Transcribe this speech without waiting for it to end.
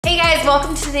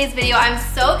welcome to today's video. I'm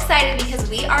so excited because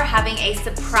we are having a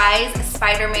surprise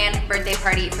Spider-Man birthday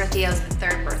party for Theo's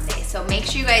 3rd birthday. So make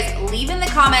sure you guys leave in the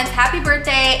comments happy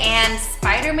birthday and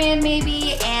Spider-Man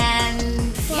maybe, and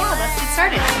yeah, let's get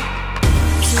started.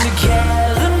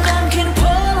 Together none can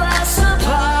pull us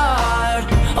apart.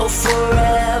 Oh,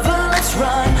 forever let's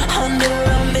run under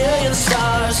a million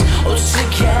stars. Oh,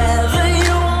 together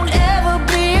you won't ever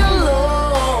be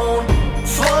alone.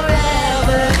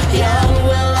 Forever, yeah,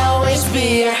 we'll always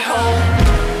be at home.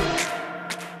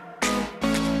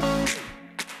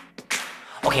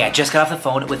 Okay, I just got off the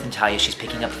phone with Natalia. She's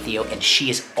picking up Theo, and she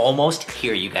is almost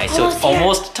here, you guys. So it's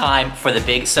almost time for the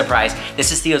big surprise.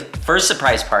 This is Theo's first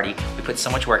surprise party. We put so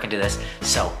much work into this.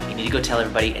 So you need to go tell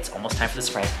everybody it's almost time for the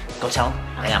surprise. Go tell them,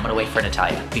 and I'm gonna wait for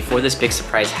Natalia. Before this big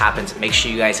surprise happens, make sure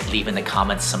you guys leave in the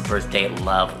comments some birthday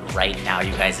love right now,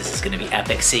 you guys. This is gonna be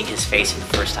epic, seeing his face for the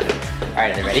first time. All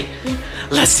right, are they ready?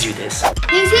 Let's do this.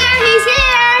 He's here, he's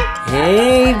here!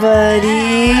 Hey,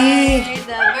 buddy.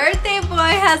 The birthday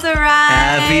boy has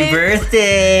arrived. Happy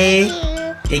birthday.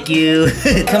 Thank you.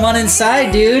 Come on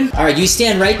inside, dude. All right, you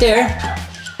stand right there.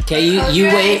 Okay, you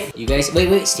wait. You guys,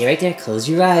 wait, stay right there. Close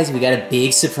your eyes. We got a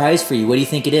big surprise for you. What do you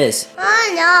think it is?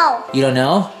 Oh, no. You don't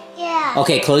know? Yeah.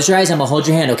 Okay, close your eyes. I'm gonna hold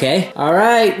your hand, okay? All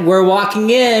right, we're walking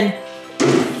in.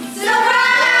 Surprise!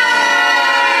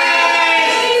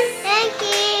 Thank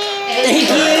you. Thank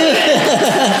you.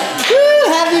 Woo,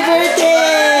 happy birthday.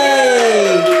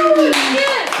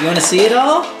 You wanna see it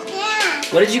all? Yeah.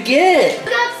 What did you get?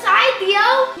 Look outside, Theo.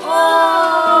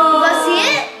 Oh. You want to see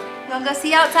it? You wanna go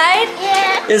see outside?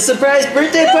 Yeah. It's a surprise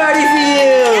birthday party for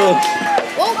you.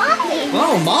 Whoa, Mommy.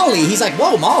 Whoa, Molly. He's like,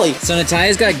 whoa, Molly. So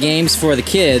Natalia's got games for the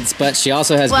kids, but she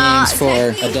also has games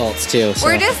for adults too. So.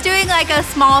 We're just doing like a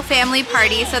small family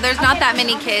party, so there's not that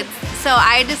many kids. So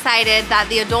I decided that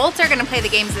the adults are gonna play the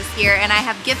games this year, and I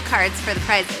have gift cards for the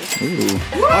prizes. Ooh.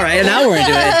 All right, now we're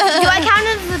into it. Do I count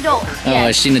as an adult? Oh,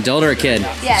 is she an adult or a kid?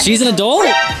 Yes. She's an adult?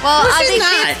 Well, No, she's the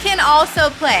not. kids can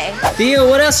also play. Theo,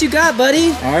 what else you got,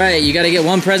 buddy? All right, you gotta get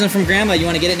one present from Grandma. You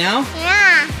wanna get it now?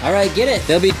 Yeah. All right, get it.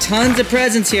 There'll be tons of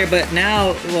presents here, but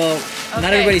now, well,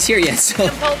 not everybody's here yet, so.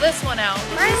 Pull this one out.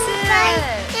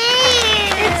 Hey,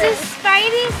 it's a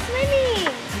Spidey Slimmy.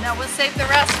 No, we'll save the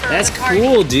rest for That's the party.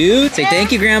 cool, dude. Say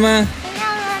thank you, Grandma. No,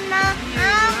 Mama.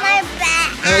 Oh, my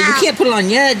back. Oh, you can't put it on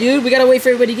yet, dude. We gotta wait for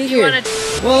everybody to get here.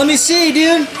 Well, let me see,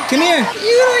 dude. Come here. You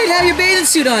don't even have your bathing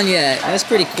suit on yet. That's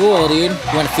pretty cool, dude.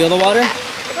 You wanna feel the water?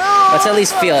 Let's at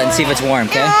least feel it and see if it's warm,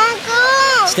 okay? Go.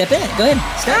 Step in it. Go ahead.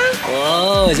 Step.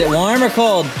 Whoa, is it warm or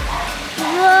cold?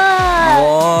 Whoa.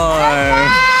 Warm.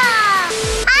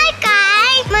 Hi,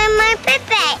 guys. My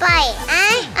Pepe. Bye.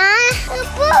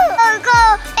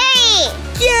 Go. Hey.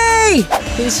 Yay!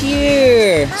 Who's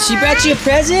here? She brought you a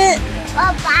present?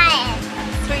 Oh, bye.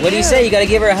 What do you say? You gotta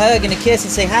give her a hug and a kiss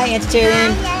and say hi, Auntie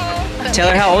Taylor. Tell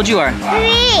her how old you are. 3.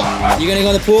 You gonna go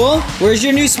in the pool? Where's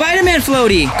your new Spider-Man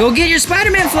floaty? Go get your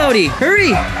Spider-Man floaty.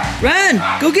 Hurry! Run!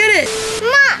 Go get it!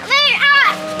 Mom, wait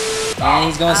up. And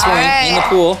he's going swimming in the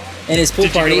pool in his pool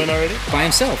party you go in already? by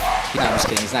himself. No, I'm just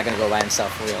kidding. He's not gonna go by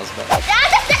himself for reals, but.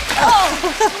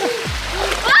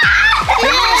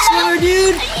 Come on, swimmer,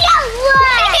 dude!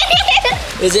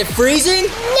 Is it freezing?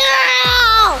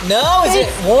 No! No? Is it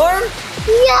warm?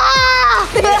 Yeah!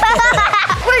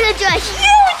 We're gonna do a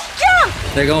huge jump!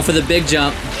 They're going for the big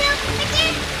jump.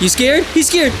 You scared? He's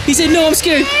scared. He said, no, I'm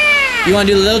scared. You wanna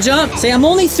do the little jump? Say, I'm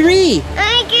only 3.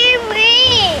 I can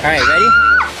breathe! All right, ready?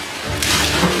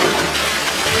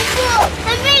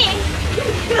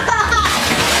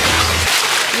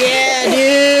 Yeah,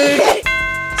 dude!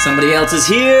 Somebody else is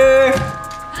here!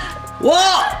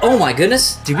 Whoa! Oh my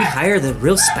goodness. Did we hire the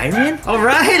real Spider-Man? All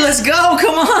right, let's go,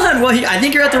 come on! Well, I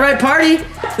think you're at the right party.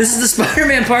 This is the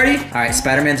Spider-Man party. All right,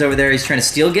 Spider-Man's over there. He's trying to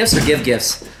steal gifts or give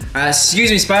gifts? Excuse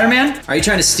me, Spider-Man? Are you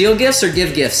trying to steal gifts or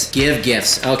give gifts? Give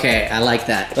gifts. Okay, I like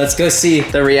that. Let's go see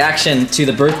the reaction to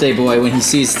the birthday boy when he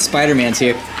sees Spider-Man's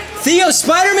here. Theo,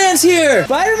 Spider-Man's here!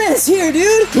 Spider-Man's here,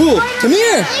 dude! Cool, come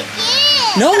here!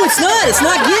 No, it's not. It's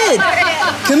not good.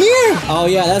 Come here. Oh,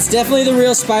 yeah, that's definitely the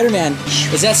real Spider-Man.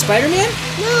 Is that Spider-Man?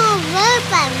 No,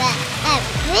 Spider-Man.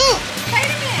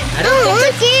 I don't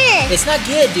think that's... It's not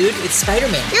good, dude. It's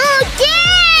Spider-Man. No,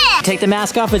 good. Take the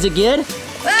mask off. Is it good?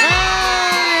 Hey,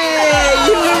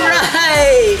 you were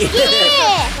right.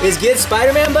 Yeah. Is good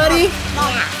Spider-Man, buddy?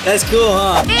 Yeah. That's cool,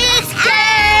 huh? It's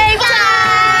game time.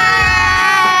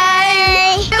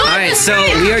 All right, right,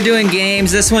 so we are doing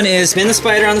games. This one is Spin the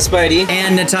Spider on the Spidey.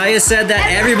 And Natalia said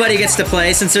that everybody gets to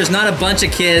play since there's not a bunch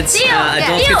of kids.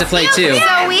 Adults get to play too.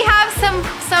 So we have some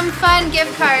fun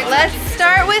gift cards. Let's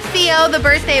start with Theo, the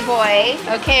birthday boy.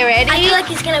 Okay, ready? I feel like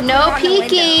he's gonna no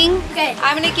peeking. Okay.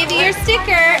 I'm gonna give you your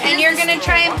sticker and you're gonna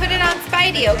try and put it on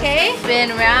Spidey, okay? Spin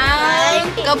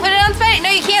round. Go put it on Spidey. No,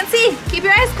 you can't see. Keep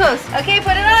your eyes closed. Okay,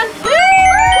 put it on. Good job.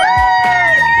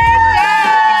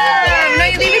 No,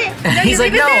 you leave it. No, He's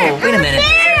like, no, wait a minute.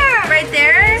 Right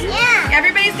there? Yeah.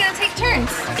 Everybody's gonna take turns.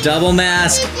 Double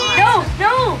mask. No,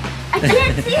 no. I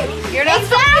can't see it. You're not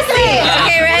supposed to see.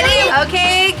 Okay, ready?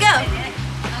 Okay, go.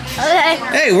 Okay.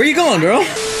 Hey, where you going, girl? Woo,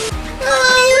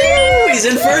 he's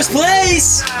in first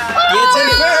place. Gets in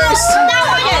first.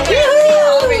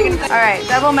 All right,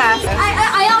 double mask.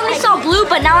 I only saw blue,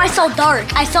 but now I saw dark.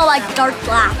 I saw like dark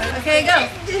black. Okay, go.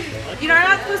 You're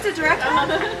not supposed to direct them.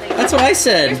 That's what I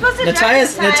said. You're supposed to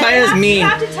Natalia's mean. You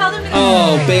have to tell them to go.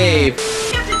 Oh, babe.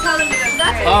 You have to tell them to go.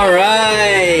 That's it. All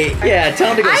right. Yeah, tell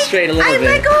him to go straight a little I bit.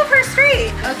 let go of her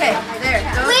straight. Okay, there.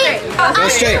 Go straight. Go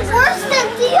straight. Worse than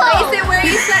Theo. Place it where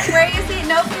you see.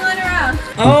 No fooling around.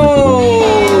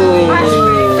 Oh.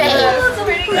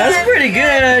 That's That's pretty pretty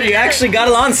good. good. You actually got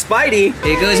it on Spidey.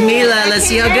 Here goes Mila. Let's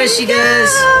see how good she does.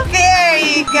 There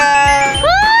you go.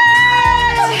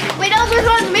 Wait, no, this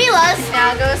one's Mila's.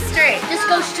 Now go straight. Just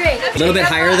go straight. A little bit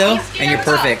higher though, and you're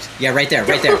perfect. Yeah, right there,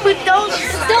 right there. Don't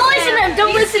listen to him.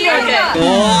 Don't listen to him.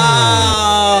 Wow.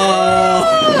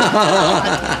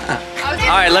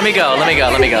 All right, let me go.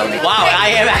 Wow,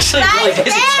 I am actually really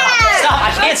busy. Stop,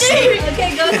 I can't see.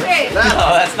 Okay, go straight.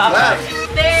 No, that's not bad.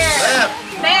 There.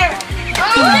 There.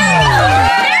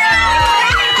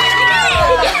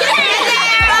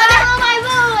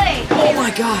 Oh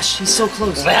my gosh, he's so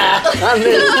close. You're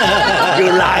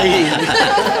lying.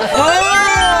 Oh!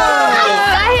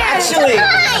 Actually,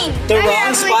 the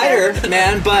wrong spider,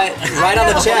 man, but right on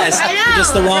the chest.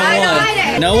 Just the wrong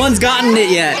one. No one's gotten it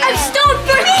yet. I'm still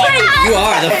first place. You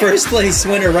are the first place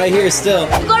winner right here still.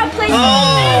 You gotta play.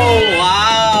 Oh,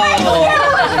 wow.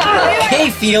 Hey,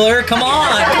 Feeler, come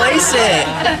on, place it.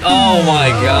 Oh my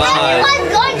god.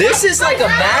 This is like a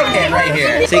magnet right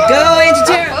here. Say go, Auntie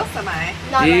Tara. How close am I?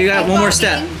 You got one more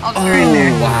step. I'll Oh, go right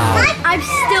there. wow. I'm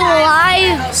still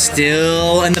alive.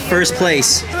 Still in the first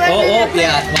place. Oh,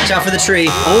 yeah. Watch out for the tree.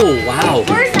 Oh, wow.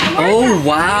 Oh,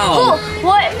 wow.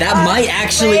 What? That might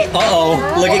actually. Uh-oh.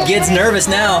 Look at Gid's nervous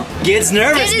now. Gid's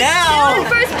nervous Still now. in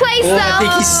first place Oh, though. I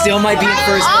think he still might be in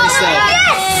first place though.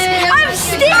 Yes! I'm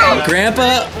still.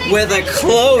 Grandpa with a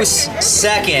close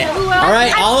second. All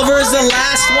right, Oliver's the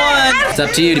last one. It's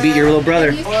up to you to beat your little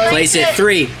brother. Place it.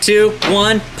 3, 2,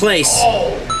 1, place.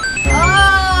 Oh.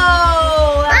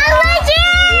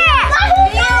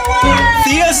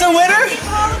 Theo's the winner?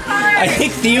 I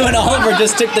think Theo and Oliver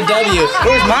just took the W.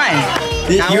 Where's mine?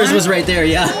 Yours was right there,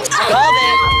 yeah. Called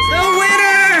it. The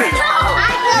winner!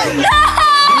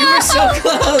 You were so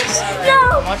close.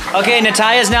 Okay,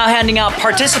 Natalia's now handing out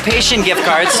participation gift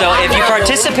cards. So if you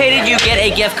participated, you get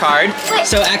a gift card.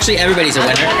 So actually, everybody's a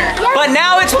winner. But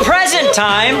now it's present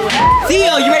time.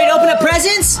 Theo, you ready to open up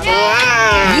presents?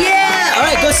 Yeah. All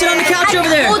right, go sit on the couch over I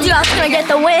there. told you I was gonna get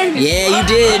the win. Yeah, you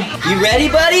did. You ready,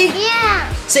 buddy? Yeah.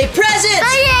 Say presents.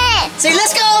 Say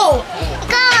let's go.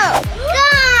 Go.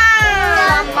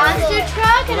 A monster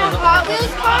truck and a Hot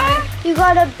Wheels car? You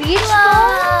got a beach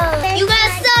ball. You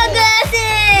got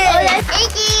sunglasses. Oh, that's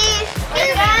icky.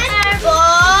 You got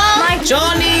ball.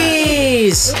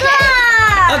 Johnny's.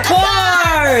 car. A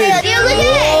card. Theo, look at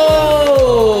it.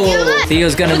 Whoa.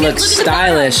 Theo's gonna look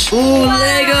stylish. Ooh,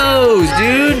 Legos,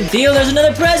 dude. Theo, there's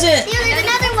another present. Theo, there's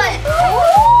another one.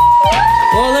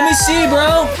 Well, let me see,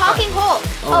 bro. Talking Hulk.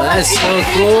 Oh, that's so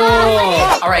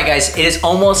cool. All right, guys, it is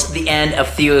almost the end of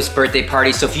Theo's birthday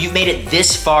party. So if you've made it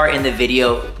this far in the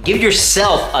video, give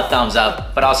yourself a thumbs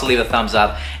up, but also leave a thumbs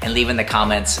up and leave in the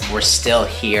comments, we're still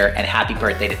here and happy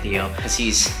birthday to Theo, because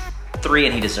he's 3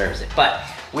 and he deserves it. But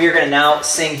we are gonna now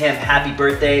sing him happy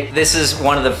birthday. This is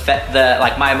one of the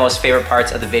like my most favorite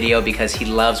parts of the video because he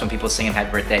loves when people sing him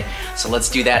happy birthday. So let's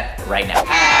do that right now.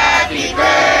 Happy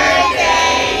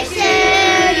birthday to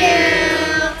you.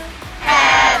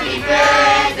 Happy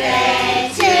birthday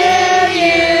to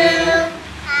you.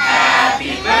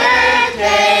 Happy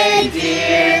birthday,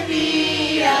 dear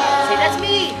Theo. Say that's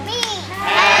me.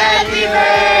 Happy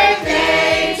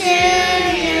birthday to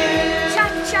you.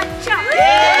 Chop, chop, chop.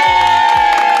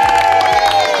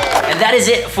 And that is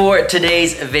it for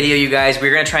today's video, you guys.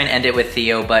 We're gonna try and end it with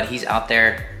Theo, but he's out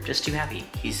there just too happy.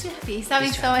 He's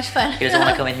having so much fun. He doesn't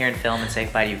want to come in here and film and say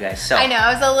bye to you guys. So I know,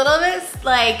 I was a little bit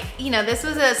like, you know, this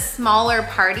was a smaller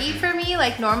party for me.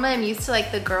 Like normally I'm used to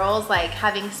like the girls like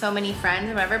having so many friends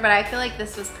or whatever, but I feel like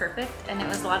this was perfect and it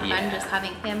was a lot of fun just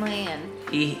having family. And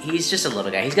he's just a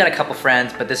little guy. He's got a couple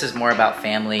friends, but this is more about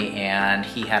family, and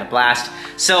he had a blast.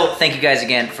 So thank you guys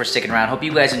again for sticking around. Hope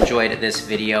you guys enjoyed this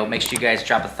video. Make sure you guys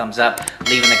drop a thumbs up,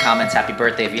 leave in the comments happy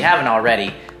birthday if you haven't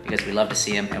already, because we love to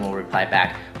see him and we'll reply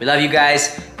back. We love you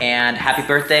guys, and happy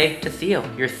birthday to Theo.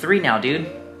 You're 3 now,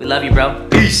 dude. We love you, bro.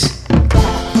 Peace.